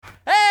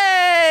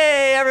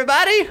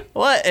everybody.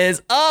 What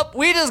is up?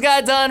 We just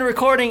got done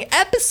recording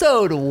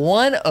episode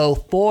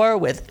 104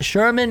 with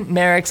Sherman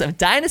Merricks of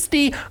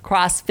Dynasty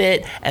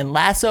CrossFit and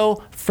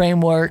Lasso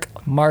Framework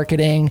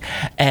Marketing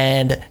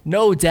and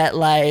No Debt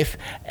Life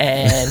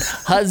and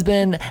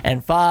husband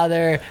and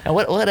father and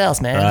what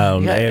else,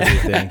 man?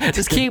 Everything.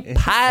 Just keep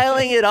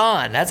piling it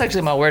on. That's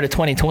actually my word of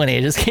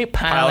 2020. Just keep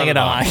piling it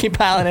on. Keep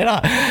piling it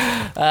on.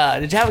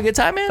 Did you have a good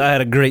time, man? I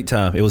had a great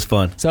time. It was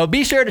fun. So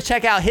be sure to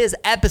check out his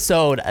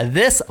episode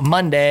this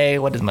Monday.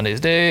 What is Monday's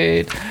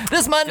date?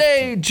 This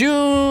Monday,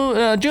 June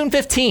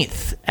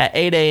 15th at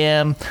 8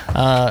 a.m.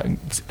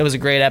 It was a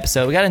great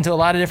episode. We got into a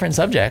lot of different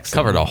subjects.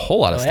 Covered a whole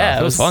lot of stuff. Yeah,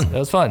 it was fun. It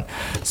was fun.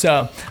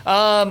 So,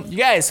 you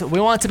guys, we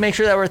want to make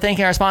sure that we're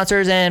thanking our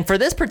sponsors. And for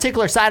this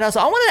particular side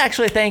hustle, I want to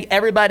actually thank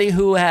everybody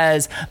who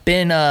has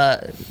been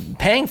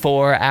paying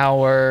for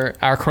our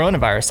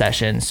coronavirus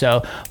sessions.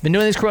 So, I've been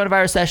doing these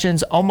coronavirus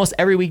sessions almost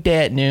every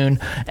weekday at noon,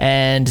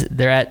 and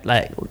they're at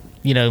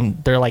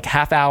they're like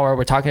half hour.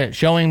 We're talking,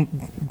 showing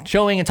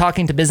and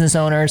talking to business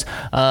owners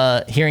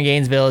here in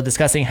Gainesville,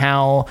 discussing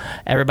how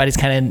everybody's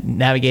kind of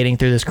navigating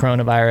through this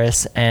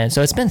coronavirus. And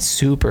so it's been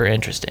super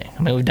interesting.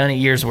 I mean, we've done a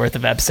year's worth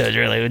of episodes,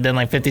 really. We've done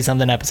like 50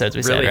 something episodes,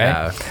 we really said, right?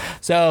 have.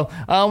 So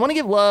I want to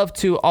give love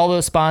to all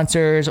those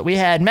sponsors. We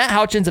had Matt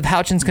Houchins of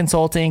Houchins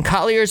Consulting,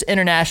 Colliers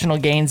International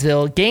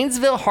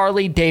Gainesville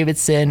Harley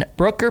Davidson,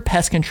 Brooker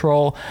Pest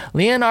Control,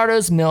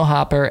 Leonardo's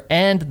Millhopper,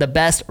 and The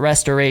Best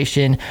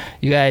Restoration.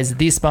 You guys,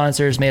 these sponsors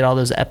made all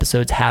those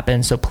episodes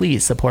happen, so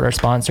please support our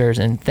sponsors,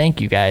 and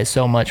thank you guys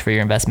so much for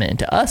your investment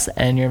into us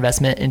and your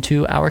investment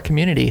into our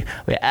community.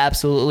 We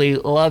absolutely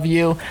love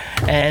you,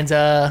 and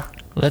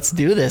let's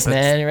do this,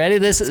 man. You ready?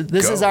 This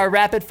is our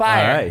rapid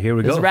fire. All right, here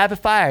we This go. is rapid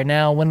fire.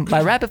 Now, when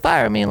by rapid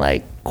fire I mean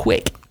like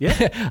quick.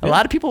 Yeah. A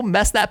lot of people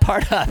mess that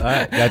part up. All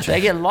right, gotcha. They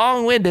get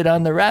long-winded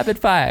on the rapid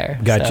fire.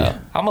 Gotcha. So,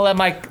 I'm gonna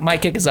let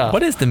Mike kick us off.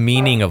 What is the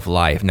meaning of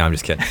life? No, I'm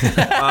just kidding.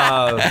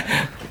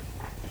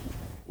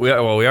 We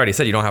already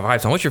said you don't have a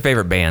hype song. What's your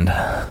favorite band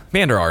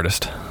or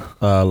artist?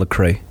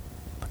 Lecrae.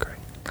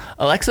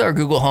 Alexa or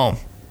Google Home?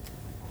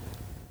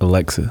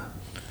 Alexa. Do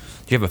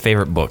you have a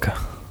favorite book?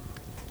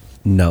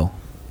 No.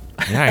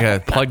 Yeah, I gotta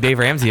plug Dave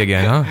Ramsey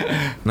again,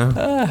 huh? No.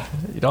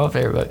 You don't have a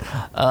favorite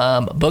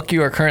book. Book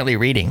you are currently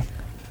reading.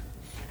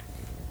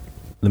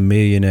 The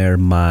Millionaire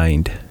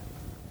Mind.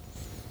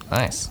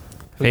 Nice.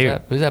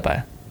 Favorite- Who's that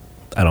by?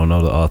 I don't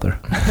know the author.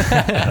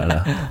 I don't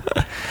know.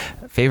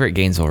 Favorite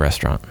Gainesville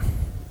restaurant?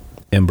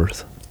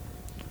 Embers.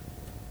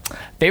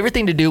 Favorite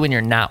thing to do when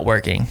you're not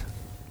working?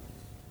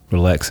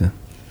 Relaxing.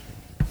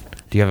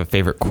 Do you have a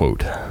favorite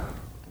quote?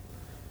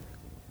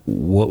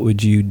 What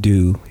would you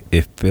do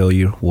if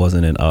failure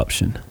wasn't an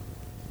option?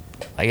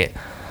 Like it.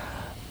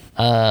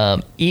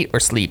 Eat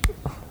or sleep?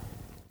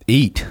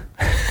 Eat.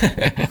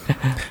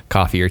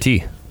 Coffee or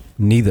tea?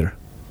 Neither.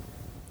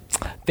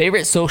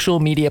 Favorite social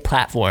media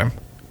platform?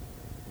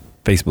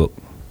 Facebook.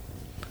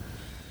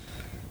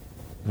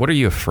 What are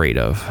you afraid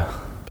of?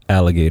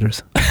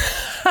 Alligators.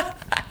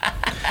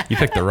 You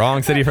picked the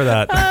wrong city for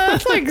that.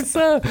 It's like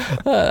so.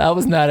 I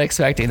was not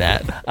expecting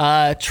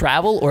that.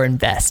 Travel or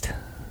invest?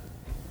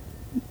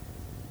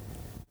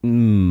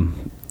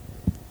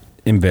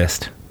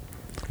 Invest.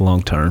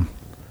 Long term.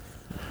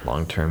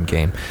 Long-term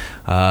game.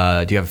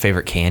 Do you have a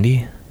favorite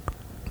candy?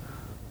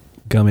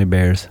 Gummy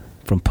bears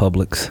from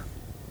Publix.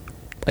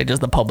 Like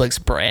just the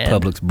Publix brand?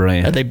 Publix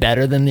brand. Are they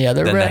better than the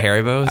other Then the brand?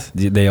 Haribos?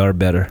 They are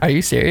better. Are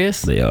you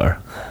serious? They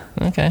are.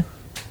 Okay.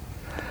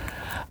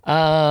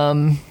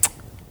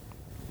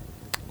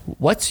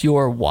 What's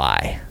your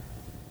why?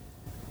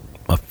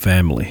 A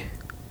family.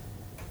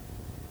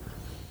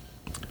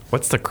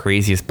 What's the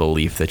craziest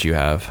belief that you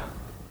have?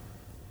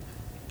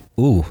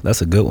 Ooh,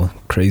 that's a good one.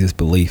 Craziest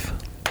belief.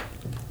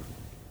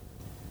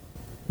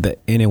 That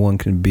anyone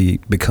can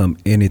become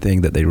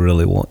anything that they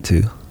really want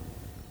to.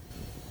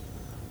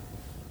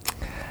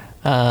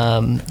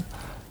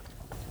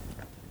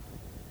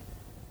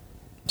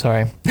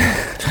 Sorry.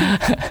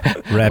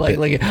 Rapid.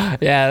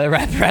 The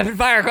rapid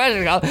fire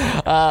question.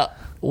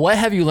 What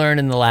have you learned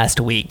in the last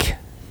week?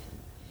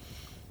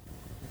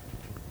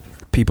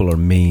 People are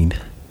mean.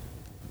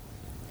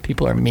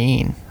 People are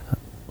mean.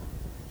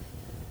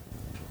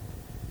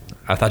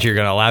 I thought you were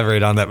going to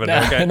elaborate on that, but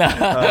okay. No.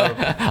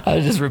 I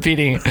was just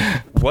repeating.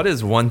 What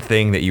is one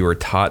thing that you were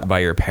taught by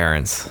your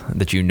parents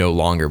that you no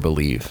longer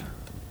believe?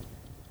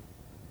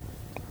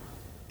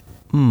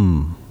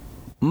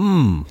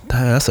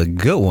 That's a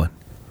good one.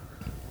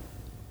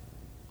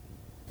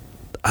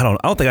 I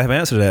don't think I have an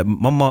answer to that.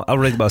 My mom, I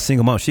was raised by a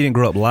single mom. She didn't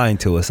grow up lying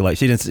to us. Like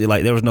she didn't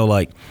there was no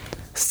like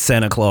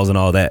Santa Claus and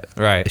all that.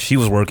 Right. She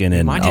was working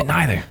in. Mine didn't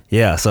either.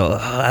 Yeah. So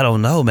I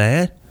don't know,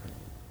 man.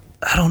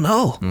 I don't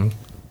know.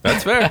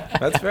 That's fair.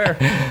 That's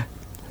fair.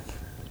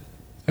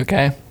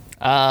 Okay.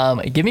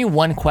 Give me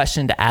one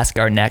question to ask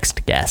our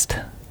next guest.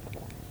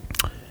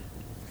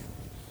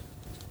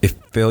 If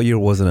failure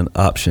wasn't an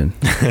option,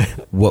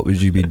 what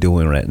would you be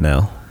doing right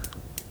now?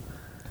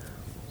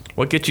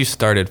 What gets you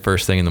started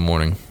first thing in the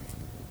morning?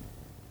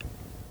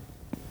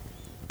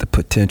 The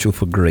potential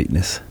for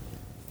greatness.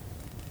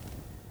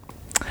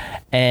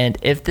 And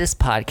if this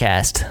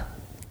podcast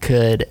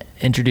could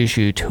introduce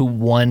you to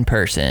one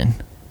person,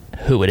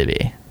 who would it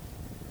be?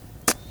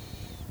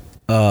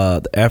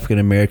 The African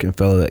American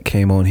fellow that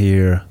came on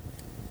here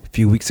a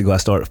few weeks ago. I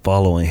started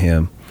following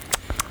him.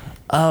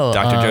 Oh,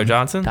 Dr. Joe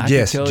Johnson? Dr.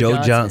 Yes,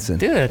 Joe Johnson.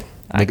 Dude,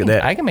 I Look at can,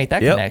 that. I can make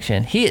that Yep.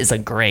 connection. He is a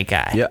great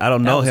guy. Yeah, I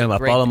don't That know was a him. I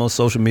great- follow him on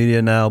social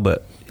media now,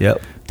 but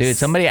yep. Dude,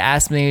 somebody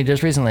asked me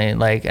just recently,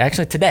 like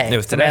actually today. It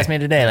was Somebody today. asked me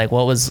today, like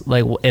what was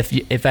like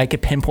if I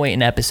could pinpoint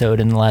an episode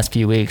in the last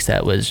few weeks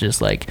that was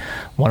just like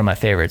one of my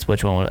favorites,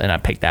 which one? And I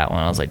picked that one.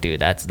 I was like,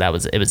 dude,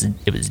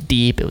 it was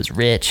deep, it was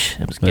rich,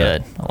 it was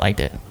good. I liked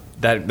it.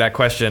 That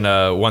question,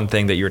 one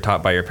thing that you were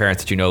taught by your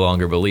parents that you no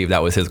longer believe,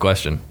 that was his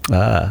question.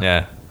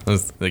 Yeah.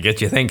 It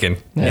gets you thinking.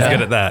 He's Yeah.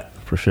 good at that.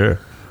 For sure.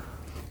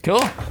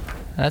 Cool.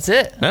 That's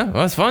it. Yeah,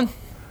 well, it's fun.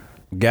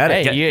 Got it.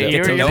 Hey, Get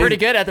to you're know- pretty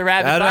good at the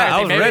rapid I know, fire. I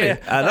thing. was ready.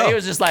 I know. It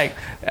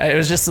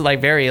was just like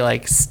very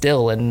like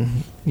still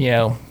and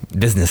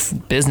Business.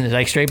 business,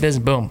 like straight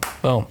business. Boom,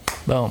 boom,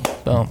 boom,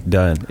 boom.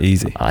 Done.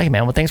 Easy. I like it,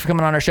 man. Well, thanks for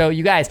coming on our show.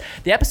 You guys,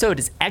 the episode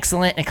is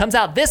excellent. It comes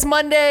out this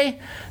Monday,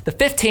 the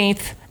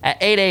 15th at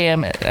 8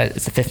 a.m.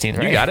 It's the 15th,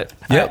 right? You got it.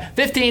 All Yep. right,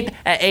 15th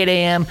at 8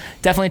 a.m.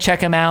 Definitely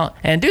check him out.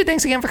 And dude,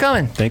 thanks again for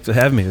coming. Thanks for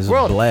having me. This was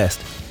World. a blast.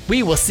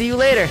 We will see you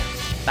later.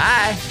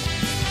 Bye.